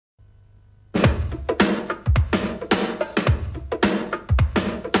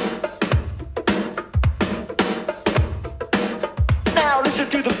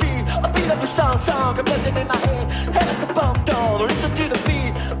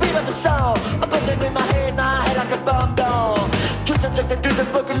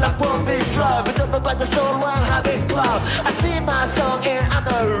flow, rhythm about the soul, one habit club. I sing my song and I'm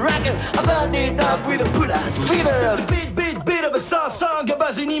a rocker. I'm burning up with a puta fever. Beat of a song, you're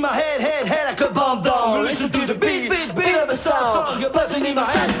buzzing in my head like a bomb down. Listen to the beat of a song, you're buzzing in my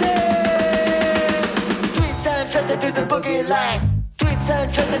head. Tweets and trends to do the boogie line. Tweets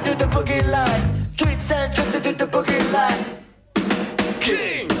and trends to do the boogie line. Tweets and trends to do the boogie line.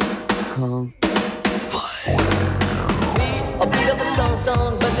 King Kong Fire. A beat of a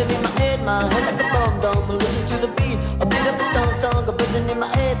song, buzzing in my head like a bomb dome. Listen to the beat, a beat of a song, buzzing in my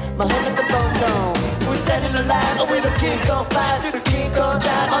head like a bomb dome. We're standing alive with a King Kong fire through the King Kong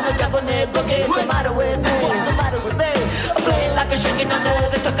drive on the Japanese boogie. What's the matter with me? What's the matter with me? I'm playing like a shaking under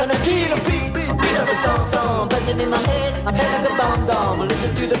the coconut tree. The beat of a song, buzzing in my head like a bomb dome.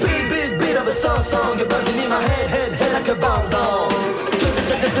 Listen to the beat of a song, you're buzzing in my head like a bomb dome.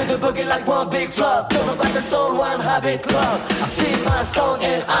 To the boogie like one big flop. Don't know about the soul, one habit club. I sing my song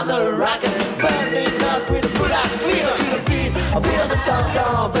and I'm a rocker. Burning up with a good-ass fever. To the beat of a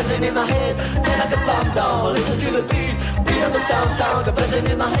song, buzzing in my head like a bomb down. Listen to the beat of a song, buzzing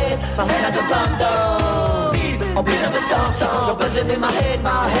in my head like a bomb down. Beat of a song, buzzing in my head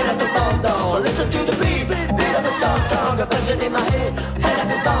like a bomb down. Listen to the beat of a song, buzzing in my head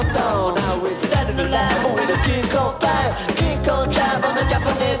like a bomb down. Now we're standing alive with a King Kong fire, King Kong drive on the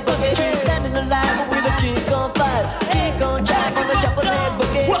Japanese boogie. We're standing alive with a King Kong fire, King Kong drive on the Japanese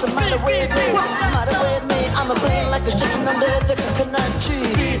boogie. What's the matter with me? What's the matter with me? I'm a brain like a chicken under the coconut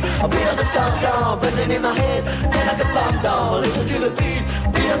tree. A beat of a song, buzzing in my head like a bomb down. Listen to the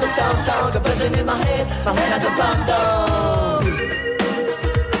beat of a song, buzzing in my head like a bomb down.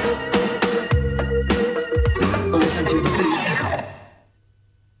 Listen to the beat.